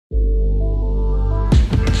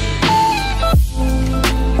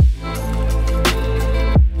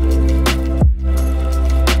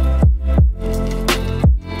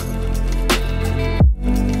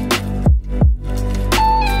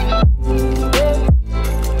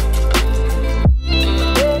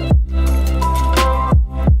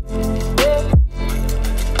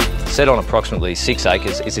Set on approximately 6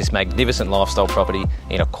 acres is this magnificent lifestyle property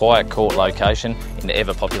in a quiet court location in the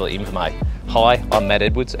ever popular Invermay. Hi, I'm Matt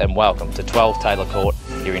Edwards and welcome to 12 Taylor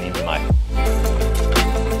Crt here in Invermay.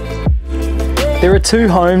 There are two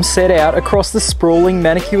homes set out across the sprawling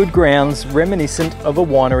manicured grounds reminiscent of a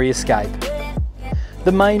winery escape.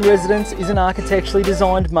 The main residence is an architecturally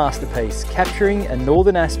designed masterpiece, capturing a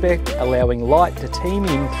northern aspect, allowing light to team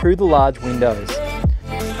in through the large windows.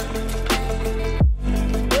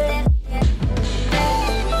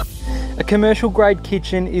 A commercial grade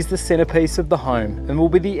kitchen is the centrepiece of the home and will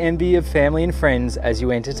be the envy of family and friends as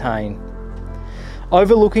you entertain.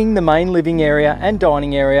 Overlooking the main living area and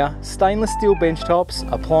dining area, stainless steel benchtops,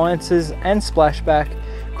 appliances and splashback,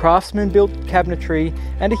 craftsman built cabinetry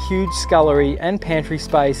and a huge scullery and pantry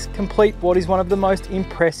space complete what is one of the most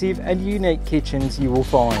impressive and unique kitchens you will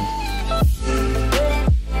find.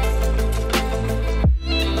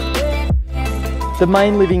 The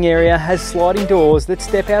main living area has sliding doors that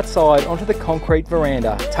step outside onto the concrete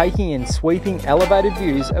veranda, taking in sweeping elevated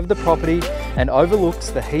views of the property and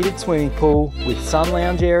overlooks the heated swimming pool with sun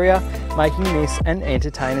lounge area, making this an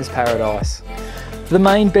entertainer's paradise. The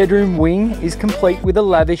main bedroom wing is complete with a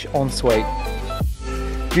lavish ensuite.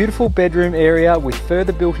 Beautiful bedroom area with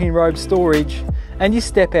further built-in robe storage, and you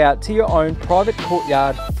step out to your own private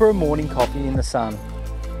courtyard for a morning coffee in the sun.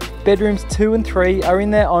 Bedrooms 2 and 3 are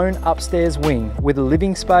in their own upstairs wing, with a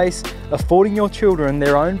living space affording your children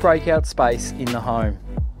their own breakout space in the home.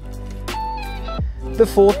 The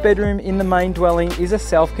fourth bedroom in the main dwelling is a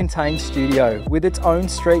self-contained studio with its own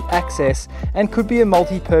street access and could be a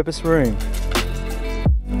multi-purpose room.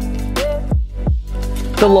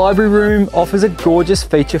 The library room offers a gorgeous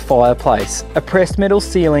feature fireplace, a pressed metal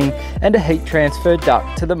ceiling and a heat transfer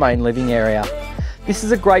duct to the main living area. This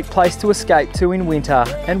is a great place to escape to in winter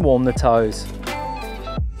and warm the toes.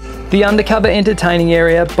 The undercover entertaining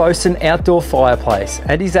area boasts an outdoor fireplace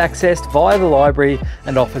and is accessed via the library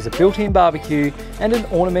and offers a built-in barbecue and an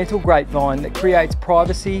ornamental grapevine that creates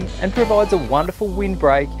privacy and provides a wonderful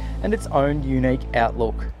windbreak and its own unique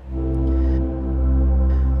outlook.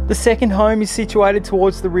 The second home is situated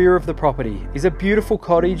towards the rear of the property, is a beautiful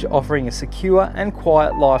cottage offering a secure and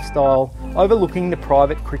quiet lifestyle overlooking the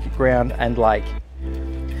private cricket ground and lake.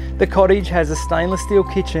 The cottage has a stainless steel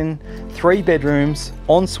kitchen, 3 bedrooms,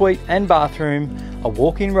 ensuite and bathroom, a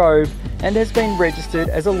walk-in robe, and has been registered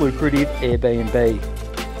as a lucrative Airbnb.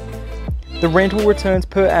 The rental returns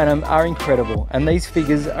per annum are incredible and these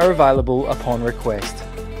figures are available upon request.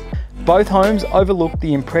 Both homes overlook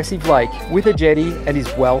the impressive lake with a jetty and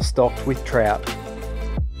is well stocked with trout.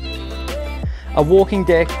 A walking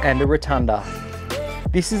deck and a rotunda.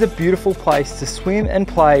 This is a beautiful place to swim and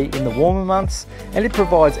play in the warmer months, and it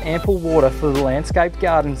provides ample water for the landscaped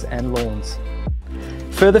gardens and lawns.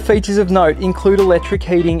 Further features of note include electric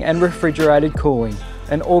heating and refrigerated cooling,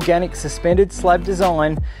 an organic suspended slab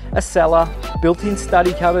design, a cellar, built-in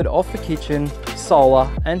study cupboard off the kitchen,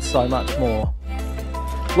 solar and so much more.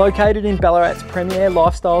 Located in Ballarat's premier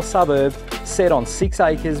lifestyle suburb, set on 6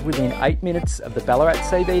 acres within 8 minutes of the Ballarat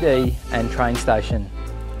CBD and train station.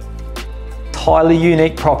 Highly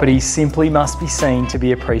unique property simply must be seen to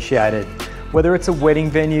be appreciated. Whether it's a wedding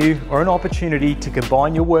venue or an opportunity to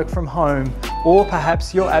combine your work from home or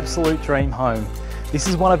perhaps your absolute dream home, this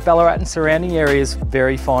is one of Ballarat and surrounding areas'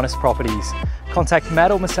 very finest properties. Contact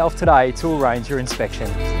Matt or myself today to arrange your inspection.